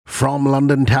From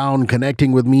London town,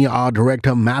 connecting with me are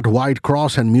director Matt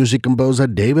Whitecross and music composer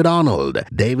David Arnold.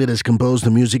 David has composed the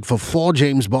music for 4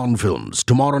 James Bond films: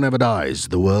 Tomorrow Never Dies,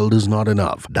 The World Is Not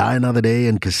Enough, Die Another Day,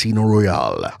 and Casino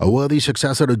Royale. A worthy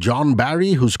successor to John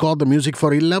Barry, who scored the music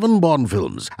for 11 Bond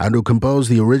films and who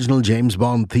composed the original James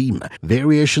Bond theme,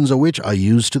 variations of which are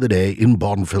used to the day in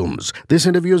Bond films. This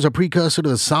interview is a precursor to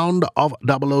The Sound of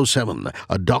 007,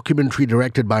 a documentary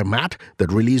directed by Matt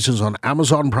that releases on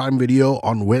Amazon Prime Video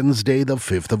on Wednesday, the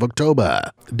 5th of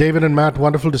October. David and Matt,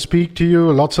 wonderful to speak to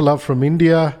you. Lots of love from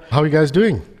India. How are you guys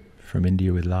doing? From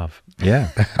India with love. Yeah.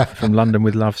 From London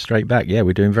with love straight back. Yeah,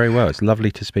 we're doing very well. It's lovely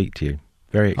to speak to you.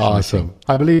 Very exciting. Awesome.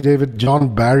 I believe, David,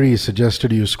 John Barry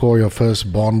suggested you score your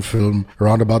first Bond film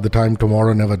around about the time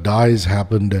Tomorrow Never Dies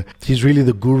happened. He's really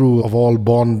the guru of all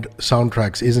Bond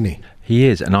soundtracks, isn't he? He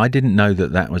is, and I didn't know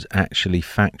that that was actually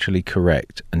factually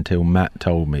correct until Matt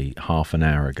told me half an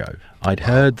hour ago. I'd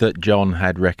heard that John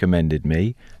had recommended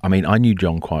me. I mean, I knew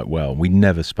John quite well. We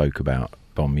never spoke about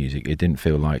Bond music. It didn't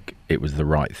feel like it was the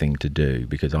right thing to do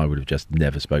because I would have just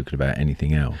never spoken about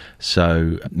anything else.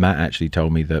 So Matt actually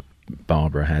told me that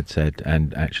Barbara had said,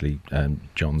 and actually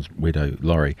John's widow,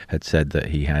 Laurie, had said that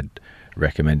he had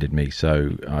recommended me.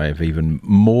 So I have even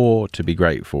more to be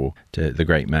grateful to the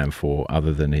great man for,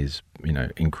 other than his,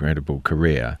 incredible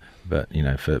career. But,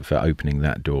 for opening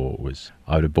that door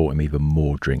I would have bought him even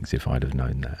more drinks if I'd have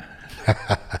known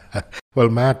that. Well,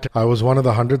 Matt, I was one of the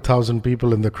 100,000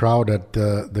 people in the crowd at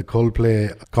the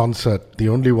Coldplay concert, the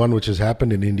only one which has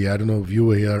happened in India. I don't know if you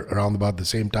were here around about the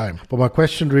same time. But my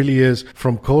question really is,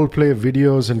 from Coldplay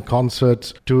videos and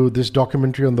concerts to this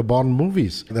documentary on the Bond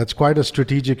movies, that's quite a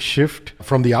strategic shift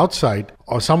from the outside.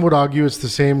 Or some would argue it's the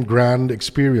same grand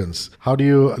experience. How do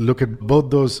you look at both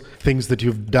those things that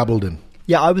you've dabbled in?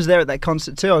 Yeah, I was there at that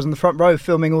concert too. I was in the front row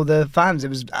filming all the fans. It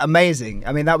was amazing.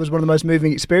 I mean, that was one of the most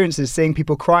moving experiences, seeing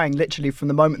people crying literally from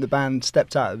the moment the band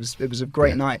stepped out. It was a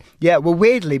great night. Yeah, well,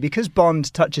 weirdly, because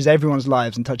Bond touches everyone's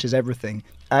lives and touches everything,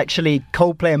 actually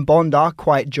Coldplay and Bond are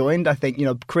quite joined. I think,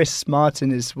 Chris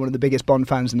Martin is one of the biggest Bond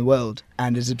fans in the world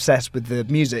and is obsessed with the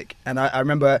music. And I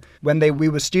remember when we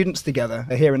were students together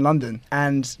here in London,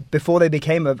 and before they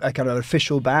became a kind of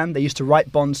official band, they used to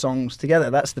write Bond songs together.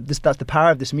 That's the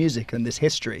power of this music and this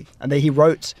history. And he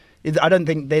wrote, I don't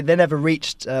think they never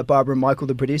reached Barbara and Michael,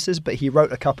 the producers, but he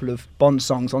wrote a couple of Bond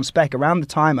songs on spec around the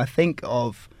time, I think,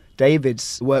 of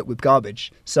David's work with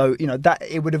Garbage. So, that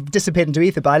it would have disappeared into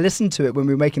ether, but I listened to it when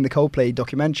we were making the Coldplay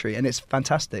documentary, and it's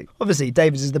fantastic. Obviously,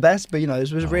 David's is the best, but, it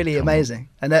was really amazing.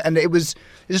 And it's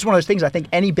just one of those things. I think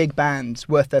any big band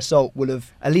worth their salt would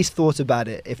have at least thought about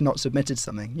it, if not submitted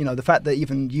something. The fact that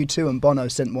even U2 and Bono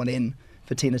sent one in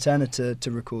for Tina Turner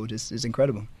to record is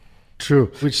incredible.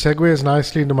 True, which segues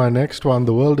nicely into my next one.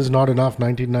 The World Is Not Enough,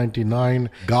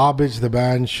 1999. Garbage, the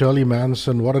band, Shirley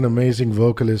Manson, what an amazing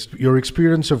vocalist. Your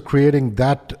experience of creating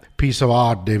that piece of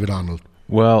art, David Arnold.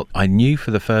 Well, I knew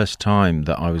for the first time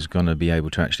that I was going to be able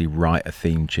to actually write a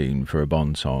theme tune for a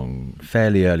Bond song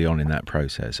fairly early on in that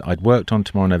process. I'd worked on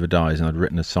Tomorrow Never Dies, and I'd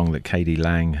written a song that K.D.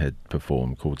 Lang had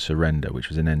performed called Surrender, which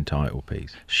was an end title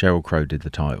piece. Sheryl Crow did the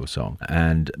title song.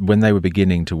 And when they were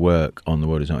beginning to work on The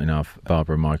World Is Not Enough,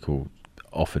 Barbara and Michael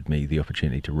offered me the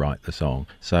opportunity to write the song.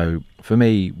 So for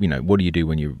me, what do you do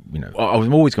when I was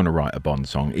always going to write a Bond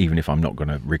song, even if I'm not going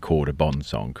to record a Bond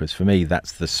song, because for me,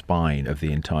 that's the spine of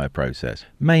the entire process.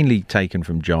 Mainly taken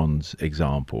from John's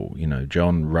example.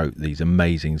 John wrote these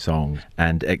amazing songs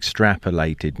and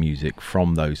extrapolated music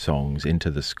from those songs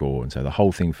into the score. And so the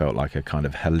whole thing felt like a kind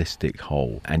of holistic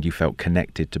whole. And you felt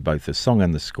connected to both the song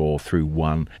and the score through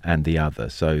one and the other.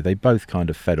 So they both kind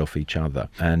of fed off each other.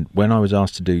 And when I was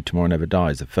asked to do Tomorrow Never Dies,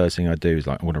 the first thing I do is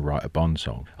I'm going to write a Bond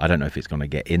song. I don't know if it's going to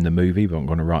get in the movie, but I'm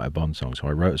going to write a Bond song. So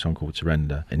I wrote a song called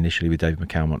Surrender, initially with David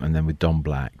McCalmont and then with Don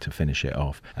Black to finish it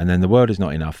off. And then The World Is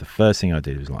Not Enough, the first thing I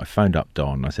did was I phoned up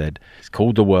Don. I said, it's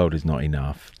called The World Is Not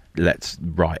Enough. Let's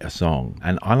write a song.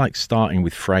 And I like starting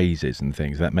with phrases and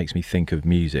things. That makes me think of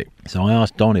music. So I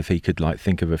asked Don if he could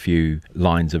think of a few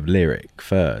lines of lyric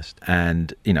first.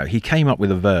 And, he came up with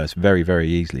a verse very, very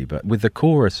easily. But with the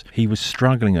chorus, he was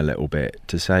struggling a little bit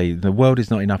to say, the world is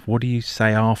not enough. What do you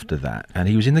say after that? And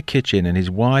he was in the kitchen, and his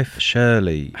wife,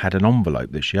 Shirley, had an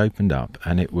envelope that she opened up,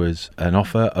 and it was an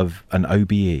offer of an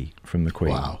OBE from the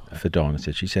Queen. Wow. For Don.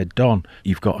 She said, Don,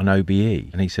 you've got an OBE.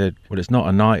 And he said, well, it's not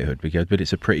a knighthood, but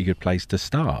it's a pretty good place to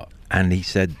start. And he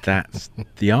said, that's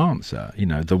the answer.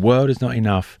 The world is not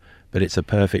enough, but it's a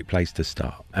perfect place to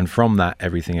start. And from that,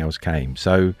 everything else came.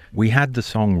 So we had the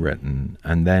song written,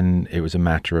 and then it was a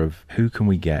matter of who can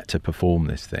we get to perform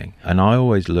this thing. And I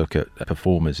always look at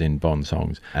performers in Bond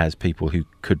songs as people who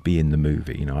could be in the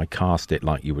movie. You know, I cast it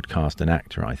like you would cast an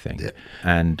actor, I think. Yeah.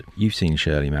 And you've seen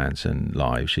Shirley Manson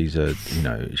live. She's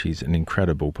an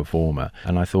incredible performer.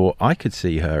 And I thought I could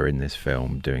see her in this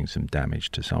film doing some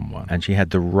damage to someone. And she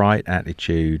had the right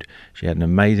attitude. She had an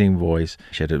amazing voice.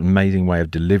 She had an amazing way of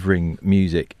delivering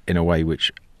music in a way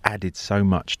which added so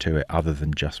much to it other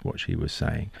than just what she was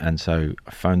saying. And so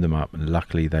I phoned them up, and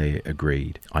luckily they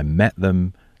agreed. I met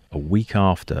them a week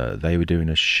after. They were doing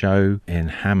a show in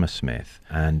Hammersmith,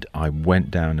 and I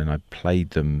went down and I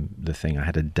played them the thing. I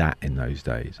had a DAT in those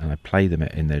days, and I played them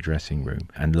in their dressing room,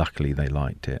 and luckily they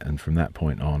liked it. And from that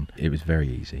point on, it was very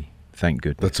easy. Thank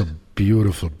goodness. That's a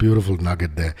beautiful, beautiful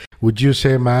nugget there. Would you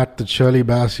say, Matt, that Shirley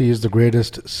Bassey is the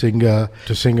greatest singer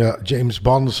to sing a James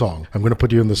Bond song? I'm going to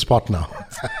put you in the spot now.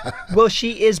 Well,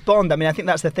 she is Bond. I mean, I think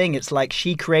that's the thing. It's like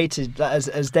she created,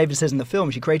 as David says in the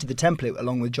film, she created the template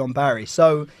along with John Barry.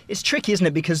 So it's tricky, isn't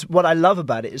it? Because what I love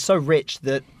about it is so rich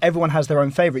that everyone has their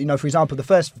own favourite. You know, for example, the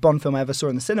first Bond film I ever saw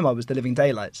in the cinema was The Living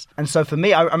Daylights. And so for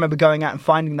me, I remember going out and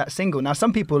finding that single. Now,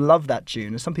 some people love that tune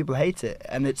and some people hate it.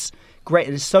 And it's great.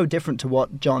 It is so different to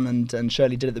what John and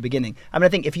Shirley did at the beginning. I mean, I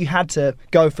think if you had to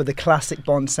go for the classic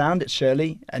Bond sound, it's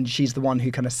Shirley, and she's the one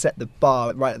who kind of set the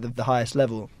bar right at the highest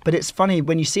level. But it's funny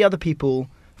when you see other people,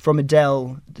 from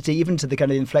Adele to even to the kind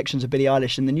of inflections of Billie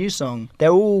Eilish in the new song, they're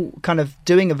all kind of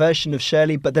doing a version of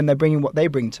Shirley, but then they're bringing what they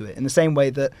bring to it. In the same way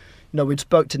that, you know, we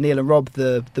spoke to Neil and Rob,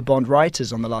 the Bond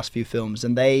writers on the last few films,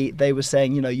 and they were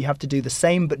saying, you know, you have to do the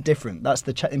same but different. That's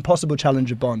the impossible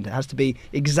challenge of Bond. It has to be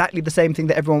exactly the same thing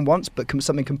that everyone wants, but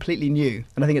something completely new.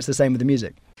 And I think it's the same with the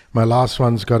music. My last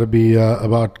one's got to be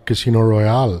about Casino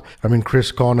Royale. I mean,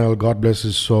 Chris Cornell, God bless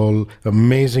his soul,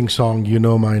 amazing song, You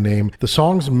Know My Name. The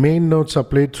song's main notes are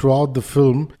played throughout the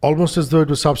film, almost as though it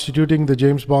was substituting the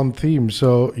James Bond theme.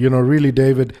 So, you know, really,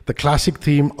 David, the classic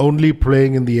theme only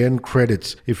playing in the end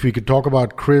credits. If we could talk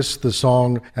about Chris, the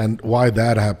song, and why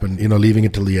that happened, you know, leaving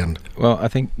it till the end. Well, I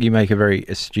think you make a very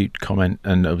astute comment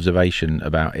and observation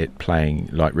about it playing,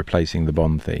 like replacing the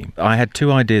Bond theme. I had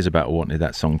two ideas about what I wanted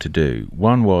that song to do.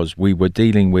 One was we were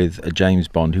dealing with a James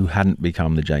Bond who hadn't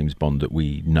become the James Bond that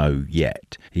we know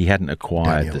yet. He hadn't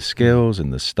acquired the skills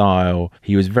and the style.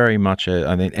 He was very much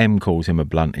I think M calls him a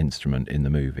blunt instrument in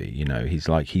the movie. You know,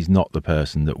 he's not the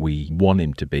person that we want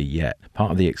him to be yet.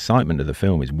 Part of the excitement of the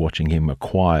film is watching him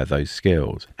acquire those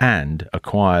skills and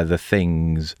acquire the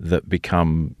things that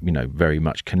become, you know, very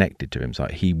much connected to him. It's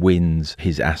like he wins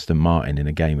his Aston Martin in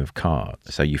a game of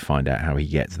cards. So you find out how he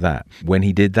gets that. When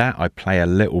he did that, I play a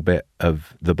little bit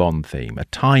of the Bond theme, a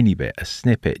tiny bit, a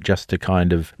snippet, just to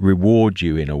kind of reward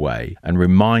you in a way and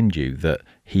remind you that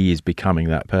he is becoming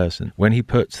that person. When he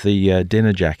puts the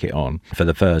dinner jacket on for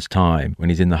the first time, when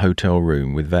he's in the hotel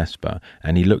room with Vesper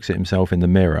and he looks at himself in the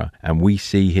mirror and we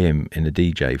see him in a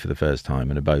DJ for the first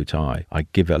time in a bow tie, I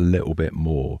give it a little bit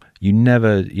more. You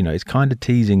never, you know, it's kind of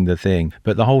teasing the thing,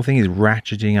 but the whole thing is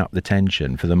ratcheting up the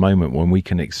tension for the moment when we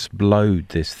can explode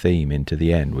this theme into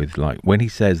the end with, like, when he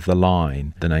says the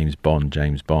line, the name's Bond,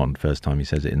 James Bond, first time he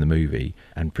says it in the movie,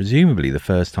 and presumably the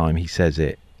first time he says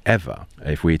it ever,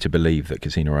 if we're to believe that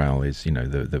Casino Royale is, you know,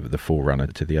 the forerunner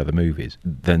to the other movies,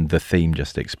 then the theme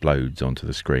just explodes onto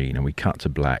the screen and we cut to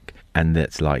black, and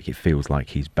that's like, it feels like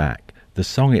he's back. The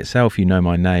song itself, You Know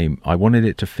My Name, I wanted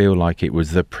it to feel like it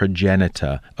was the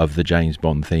progenitor of the James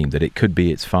Bond theme, that it could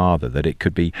be its father, that it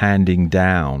could be handing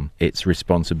down its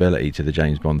responsibility to the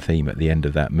James Bond theme at the end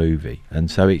of that movie. And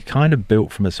so it kind of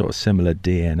built from a sort of similar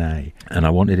DNA. And I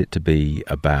wanted it to be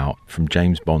about, from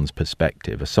James Bond's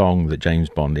perspective, a song that James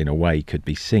Bond in a way could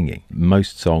be singing.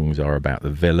 Most songs are about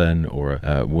the villain or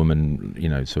a woman, you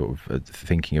know, sort of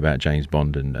thinking about James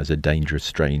Bond and as a dangerous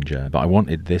stranger. But I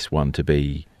wanted this one to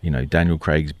be, you know, Daniel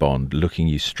Craig's Bond looking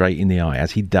you straight in the eye,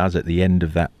 as he does at the end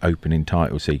of that opening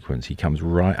title sequence. He comes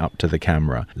right up to the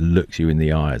camera, looks you in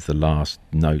the eye as the last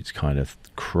notes kind of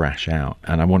crash out.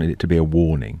 And I wanted it to be a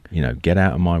warning, you know, get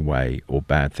out of my way or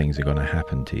bad things are going to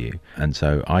happen to you. And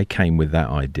so I came with that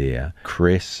idea.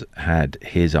 Chris had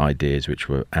his ideas, which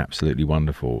were absolutely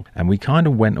wonderful. And we kind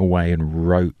of went away and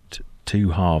wrote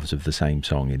two halves of the same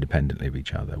song independently of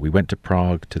each other. We went to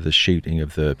Prague to the shooting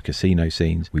of the casino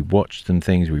scenes. We watched some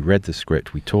things. We read the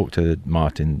script. We talked to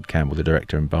Martin Campbell, the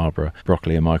director, and Barbara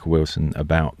Broccoli and Michael Wilson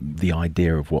about the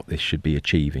idea of what this should be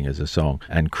achieving as a song.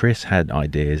 And Chris had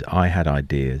ideas. I had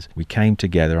ideas. We came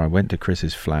together. I went to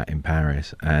Chris's flat in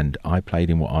Paris and I played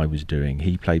him what I was doing.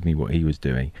 He played me what he was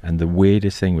doing. And the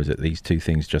weirdest thing was that these two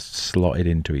things just slotted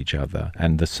into each other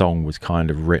and the song was kind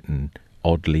of written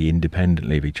oddly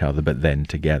independently of each other, but then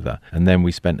together. And then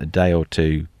we spent a day or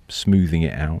two smoothing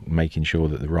it out, making sure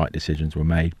that the right decisions were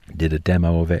made, did a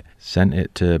demo of it, sent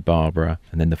it to Barbara,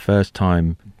 and then the first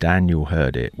time Daniel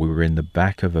heard it, we were in the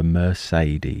back of a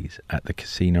Mercedes at the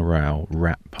Casino Royale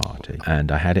rap party,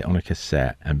 and I had it on a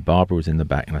cassette, and Barbara was in the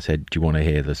back, and I said, do you want to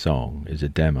hear the song? It's a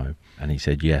demo. And he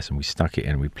said yes, and we stuck it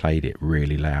in and we played it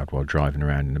really loud while driving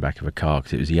around in the back of a car,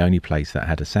 because it was the only place that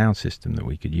had a sound system that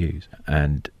we could use.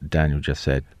 And Daniel just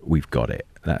said, we've got it.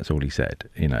 That's all he said,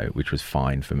 you know, which was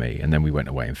fine for me. And then we went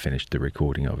away and finished the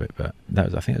recording of it. But that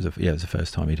was, I think, it was the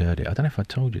first time he'd heard it. I don't know if I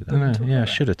told you that. I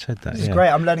should have said that. This is great.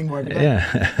 I'm learning more every day. Yeah.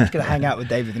 I'm just going to hang out with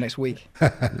David the next week.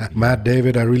 Matt,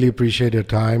 David, I really appreciate your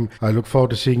time. I look forward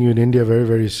to seeing you in India very,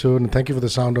 very soon. And thank you for the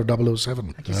sound of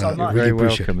 007. Thank you so much. You're very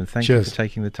appreciate welcome. it. And thank Cheers. you for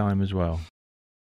taking the time as well.